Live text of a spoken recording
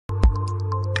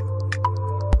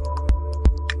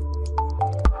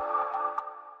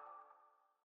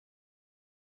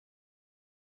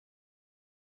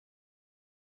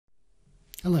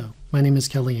Hello, my name is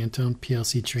Kelly Antone,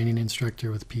 PLC Training Instructor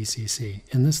with PCC.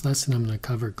 In this lesson, I'm going to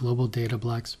cover Global Data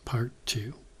Blocks Part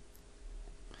 2.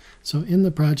 So in the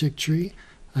project tree,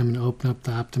 I'm going to open up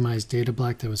the optimized data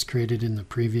block that was created in the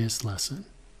previous lesson.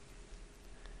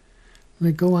 I'm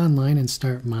going to go online and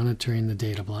start monitoring the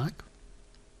data block.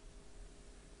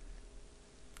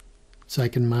 So I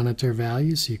can monitor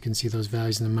values, so you can see those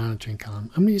values in the monitoring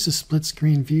column. I'm going to use a split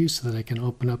screen view so that I can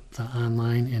open up the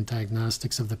online and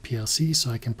diagnostics of the PLC, so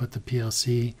I can put the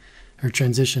PLC or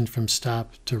transition from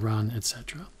stop to run,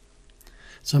 etc.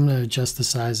 So I'm going to adjust the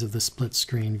size of the split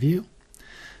screen view.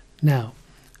 Now,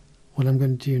 what I'm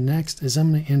going to do next is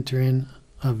I'm going to enter in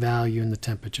a value in the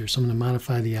temperature. So I'm going to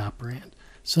modify the operand.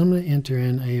 So I'm going to enter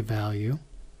in a value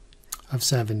of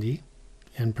 70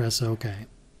 and press OK.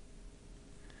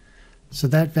 So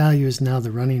that value is now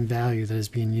the running value that is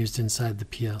being used inside the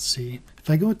PLC. If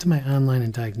I go to my online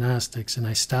and diagnostics and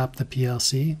I stop the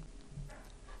PLC,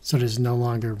 so it is no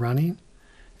longer running,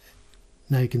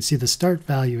 now you can see the start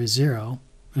value is 0.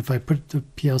 If I put the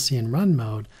PLC in run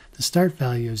mode, the start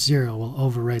value of 0 will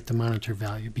overwrite the monitor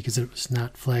value because it was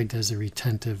not flagged as a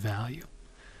retentive value.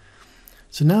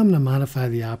 So now I'm going to modify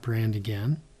the operand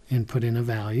again and put in a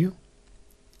value.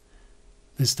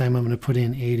 This time I'm going to put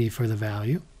in 80 for the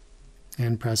value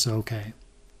and press OK.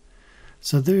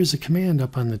 So there's a command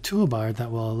up on the toolbar that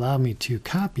will allow me to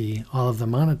copy all of the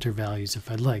monitor values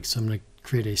if I'd like. So I'm going to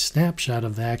create a snapshot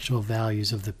of the actual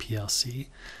values of the PLC.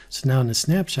 So now in the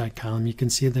snapshot column, you can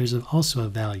see there's also a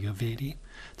value of 80.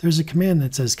 There's a command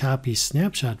that says copy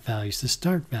snapshot values to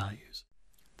start values.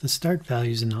 The start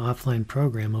values in the offline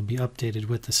program will be updated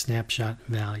with the snapshot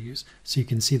values. So you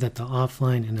can see that the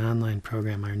offline and online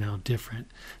program are now different.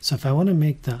 So if I want to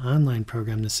make the online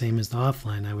program the same as the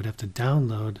offline, I would have to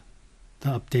download the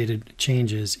updated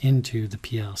changes into the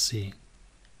PLC.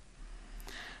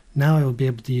 Now I will be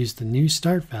able to use the new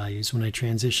start values when I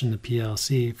transition the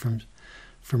PLC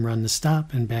from run to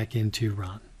stop and back into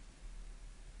run.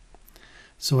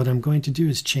 So what I'm going to do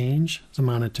is change the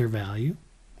monitor value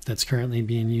that's currently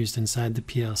being used inside the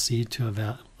PLC to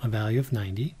a value of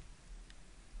 90.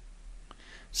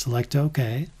 Select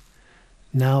OK.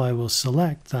 Now I will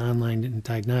select the online and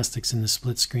diagnostics in the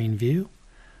split screen view.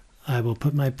 I will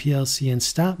put my PLC in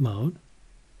stop mode.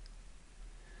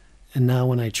 And now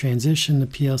when I transition the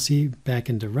PLC back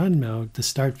into run mode, the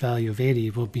start value of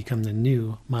 80 will become the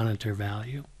new monitor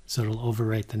value. So it'll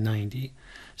overwrite the 90.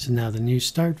 So now the new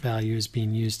start value is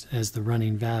being used as the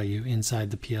running value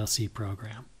inside the PLC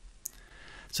program.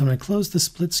 So I'm going to close the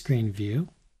split screen view.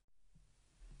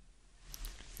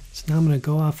 So now I'm going to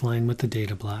go offline with the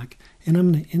data block, and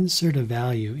I'm going to insert a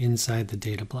value inside the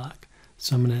data block.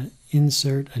 So I'm going to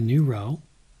insert a new row.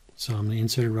 So I'm going to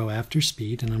insert a row after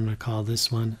speed, and I'm going to call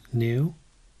this one new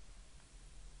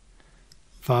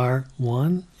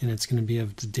var1, and it's going to be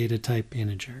of the data type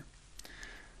integer.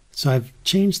 So I've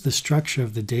changed the structure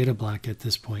of the data block at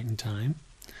this point in time.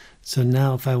 So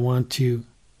now if I want to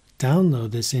download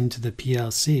this into the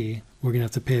PLC, we're going to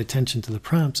have to pay attention to the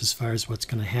prompts as far as what's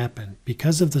going to happen.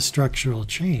 Because of the structural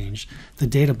change, the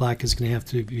data block is going to have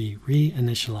to be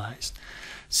reinitialized.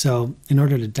 So in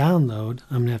order to download,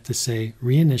 I'm going to have to say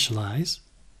reinitialize,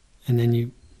 and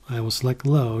then I will select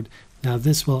load. Now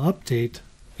this will update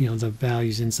the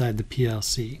values inside the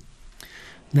PLC.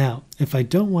 Now, if I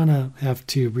don't want to have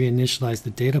to reinitialize the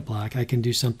data block, I can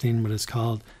do something what is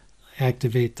called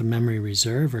activate the memory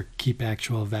reserve or keep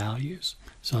actual values.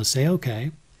 So I'll say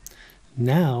OK.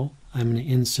 Now I'm going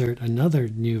to insert another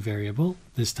new variable.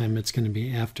 This time it's going to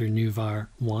be after new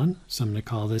var1. So I'm going to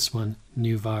call this one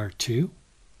new var2.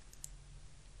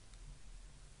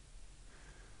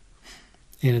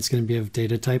 And it's going to be of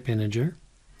data type integer.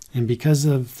 And because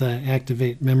of the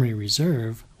activate memory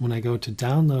reserve, when I go to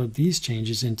download these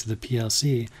changes into the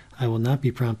PLC, I will not be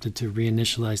prompted to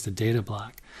reinitialize the data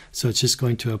block. So it's just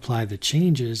going to apply the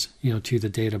changes, to the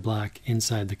data block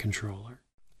inside the controller.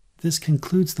 This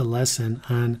concludes the lesson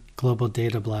on Global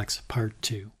Data Blocks Part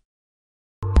 2.